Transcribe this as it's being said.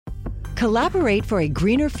Collaborate for a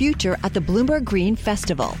greener future at the Bloomberg Green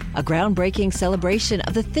Festival, a groundbreaking celebration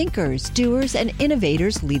of the thinkers, doers, and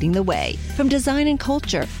innovators leading the way. From design and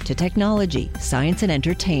culture to technology, science, and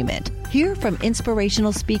entertainment. Hear from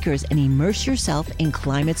inspirational speakers and immerse yourself in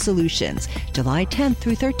climate solutions. July 10th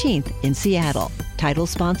through 13th in Seattle. Title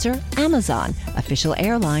sponsor, Amazon. Official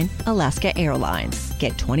airline, Alaska Airlines.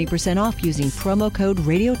 Get 20% off using promo code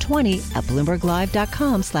Radio20 at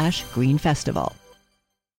BloombergLive.com/greenfestival.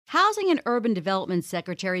 Housing and Urban Development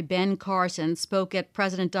Secretary Ben Carson spoke at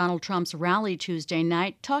President Donald Trump's rally Tuesday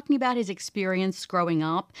night, talking about his experience growing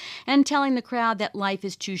up and telling the crowd that life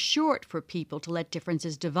is too short for people to let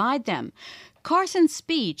differences divide them. Carson's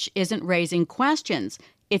speech isn't raising questions.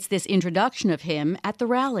 It's this introduction of him at the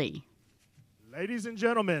rally. Ladies and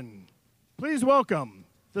gentlemen, please welcome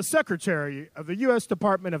the Secretary of the U.S.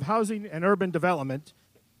 Department of Housing and Urban Development,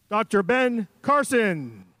 Dr. Ben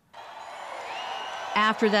Carson.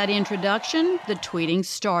 After that introduction, the tweeting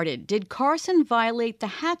started. Did Carson violate the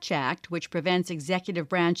Hatch Act, which prevents executive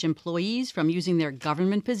branch employees from using their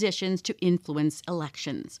government positions to influence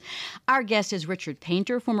elections? Our guest is Richard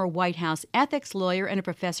Painter, former White House ethics lawyer and a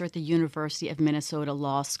professor at the University of Minnesota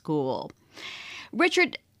Law School.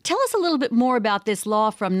 Richard, tell us a little bit more about this law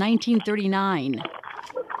from 1939.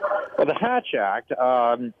 Well, the Hatch Act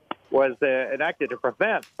was enacted to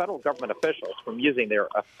prevent federal government officials from using their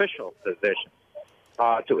official positions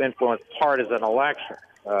to influence partisan elections.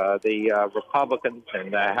 The Republicans in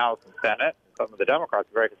the House and Senate, some of the Democrats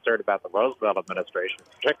are very concerned about the Roosevelt administration in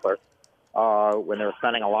particular, when they were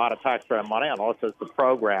spending a lot of taxpayer money on all sorts of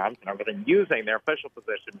programs and everything, using their official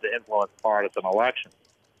position to influence partisan elections.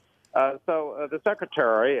 So the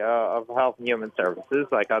Secretary of Health and Human Services,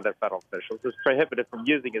 like other federal officials, is prohibited from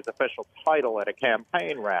using his official title at a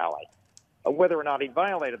campaign rally. Whether or not he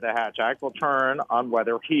violated the Hatch Act will turn on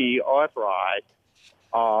whether he authorized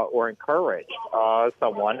or encouraged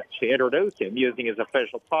someone to introduce him using his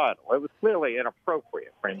official title. It was clearly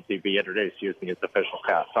inappropriate for him to be introduced using his official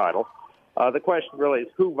title. The question really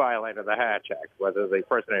is who violated the Hatch Act, whether the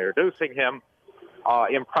person introducing him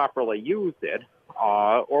improperly used it,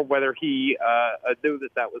 or whether he knew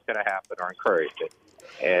that was going to happen or encouraged it,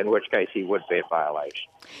 in which case he would be in violation.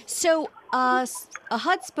 So a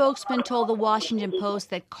HUD spokesman told the Washington Post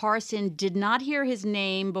that Carson did not hear his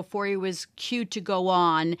name before he was cued to go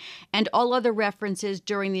on, and all other references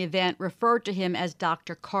during the event referred to him as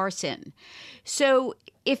Dr. Carson. So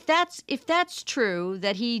if that's true,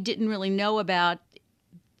 that he didn't really know about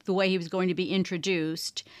the way he was going to be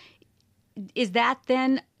introduced, is that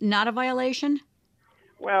then not a violation?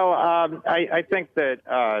 Well, I think that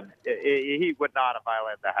he would not have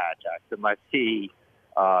violated the Hatch Act unless he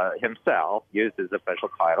himself used his official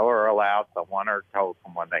title or allowed someone or told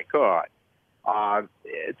someone they could.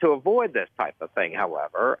 To avoid this type of thing,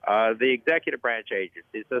 however, the executive branch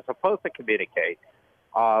agencies are supposed to communicate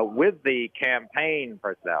with the campaign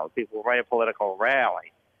personnel, people who run a political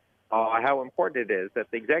rally, how important it is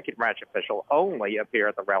that the executive branch official only appear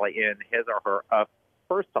at the rally in his or her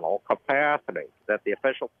personal capacity, that the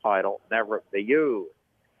official title never be used.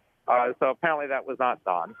 So apparently that was not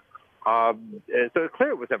done. So it's clear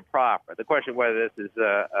it was improper. The question whether this is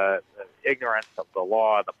ignorance of the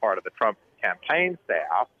law on the part of the Trump campaign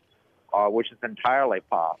staff, which is entirely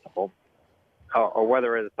possible, or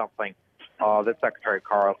whether it is something that Secretary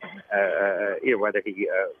Carson,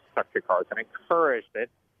 Secretary Carson encouraged it.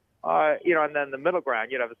 And then the middle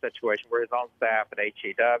ground, you'd have a situation where his own staff at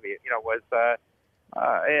HEW,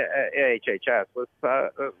 HHS was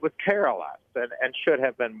careless and should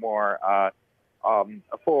have been more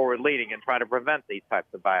forward-leading in trying to prevent these types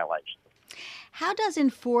of violations. How does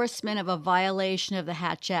enforcement of a violation of the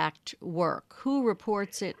Hatch Act work? Who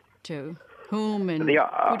reports it to whom, and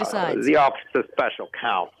who decides? The Office of Special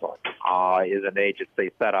Counsel is an agency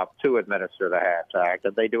set up to administer the Hatch Act,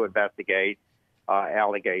 and they do investigate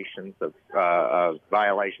allegations of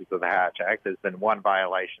violations of the Hatch Act. There's been one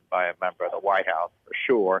violation by a member of the White House, for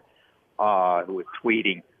sure, who was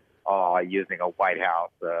tweeting using a White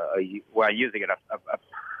House, using a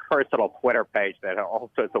personal Twitter page that had all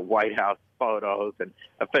sorts of White House photos and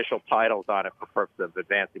official titles on it for purposes of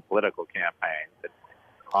advancing political campaigns.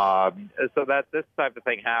 So that this type of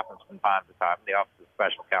thing happens from time to time. The Office of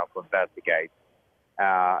Special Counsel investigates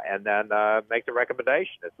and then makes a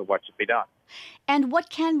recommendation as to what should be done. And what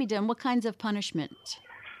can be done? What kinds of punishment?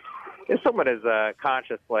 If someone has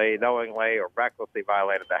consciously, knowingly, or recklessly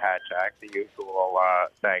violated the Hatch Act, the usual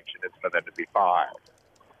sanction is for them to be fired.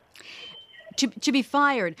 To be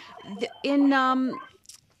fired.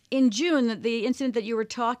 In June, the incident that you were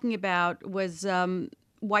talking about was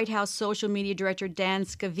White House social media director Dan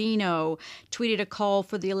Scavino tweeted a call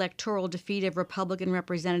for the electoral defeat of Republican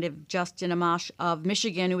Representative Justin Amash of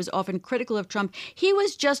Michigan, who was often critical of Trump. He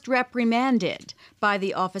was just reprimanded by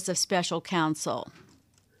the Office of Special Counsel.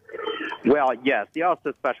 Well, yes, the Office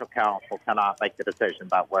of Special Counsel cannot make the decision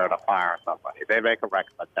about where to fire somebody. They make a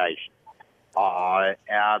recommendation, and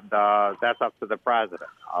that's up to the president.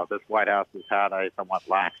 This White House has had a somewhat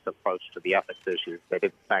lax approach to the ethics issues. They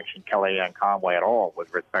didn't sanction Kellyanne Conway at all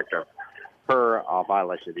with respect to her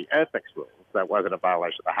violation of the ethics rules. That wasn't a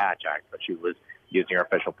violation of the Hatch Act, but she was using her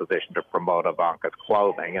official position to promote Ivanka's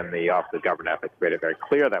clothing, and the Office of Government Ethics made it very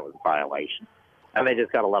clear that was a violation. And they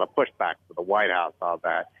just got a lot of pushback from the White House on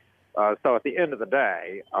that. So at the end of the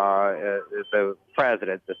day, the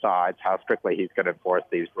president decides how strictly he's going to enforce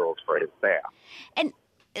these rules for his staff. And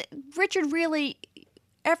Richard, really,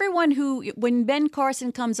 everyone when Ben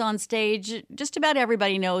Carson comes on stage, just about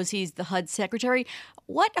everybody knows he's the HUD secretary.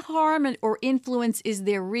 What harm or influence is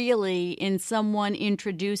there really in someone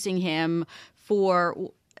introducing him for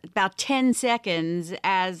about 10 seconds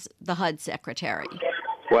as the HUD secretary?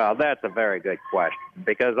 Well, that's a very good question,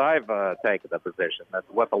 because I've taken the position that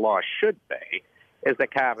what the law should be is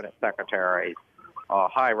that cabinet secretaries,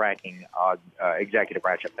 high-ranking executive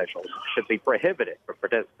branch officials should be prohibited from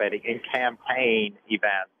participating in campaign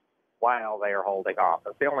events while they are holding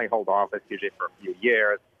office. They only hold office usually for a few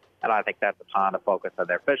years, and I think that's the time to focus on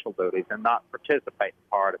their official duties and not participate in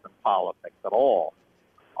partisan politics at all.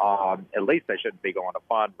 At least they shouldn't be going to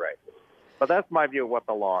fundraisers. But that's my view of what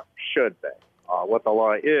the law should be. What the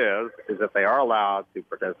law is that they are allowed to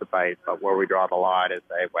participate, but where we draw the line is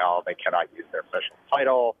say, well, they cannot use their official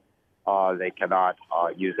title, they cannot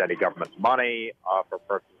use any government money for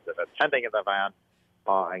purposes of attending an event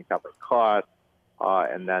and cover costs,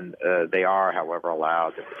 and then they are, however,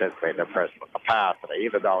 allowed to participate in their personal capacity,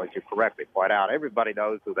 even though, as you correctly point out, everybody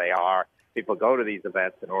knows who they are. People go to these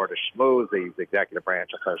events in order to schmooze these executive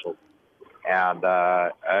branch officials. And,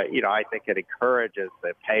 I think it encourages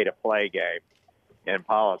the pay-to-play game in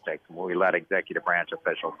politics when we let executive branch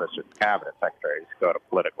officials, such as cabinet secretaries, go to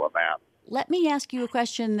political events. Let me ask you a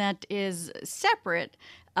question that is separate.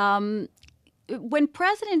 When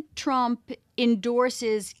President Trump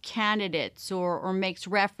endorses candidates or makes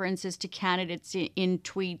references to candidates in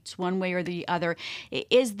tweets one way or the other,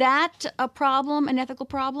 is that a problem, an ethical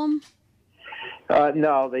problem?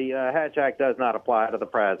 No, the Hatch Act does not apply to the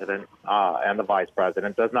president and the vice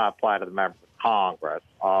president. It does not apply to the members of Congress.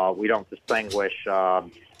 We don't distinguish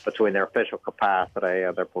between their official capacity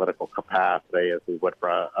and their political capacity as we would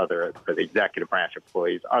for the executive branch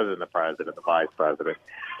employees other than the president and the vice president.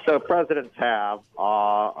 So presidents have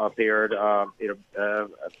appeared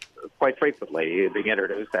quite frequently being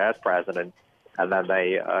introduced as president, and then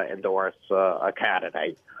they endorse a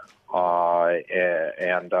candidate.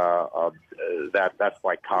 That's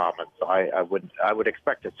quite common. So I would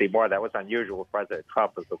expect to see more. That was unusual with President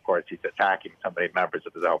Trump, as of course he's attacking so many members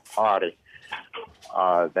of his own party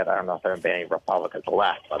that I don't know if there will be any Republicans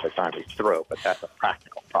left by the time he's through. But that's a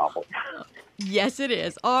practical problem. Yes, it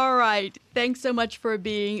is. All right. Thanks so much for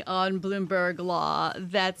being on Bloomberg Law.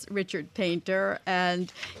 That's Richard Painter,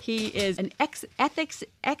 and he is an ethics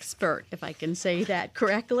expert, if I can say that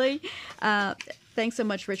correctly. Thanks so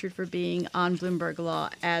much, Richard, for being on Bloomberg Law,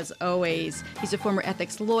 as always. He's a former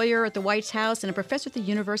ethics lawyer at the White House and a professor at the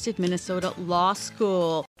University of Minnesota Law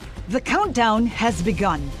School. The countdown has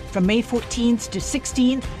begun. From May 14th to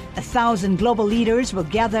 16th, 1,000 global leaders will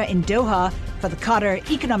gather in Doha for the Qatar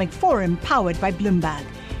Economic Forum powered by Bloomberg.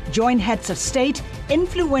 Join heads of state,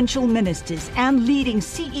 influential ministers, and leading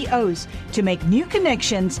CEOs to make new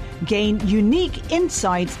connections, gain unique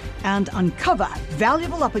insights, and uncover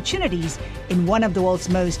valuable opportunities in one of the world's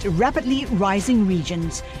most rapidly rising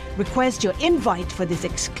regions. Request your invite for this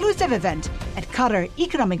exclusive event at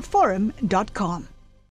QatarEconomicForum.com.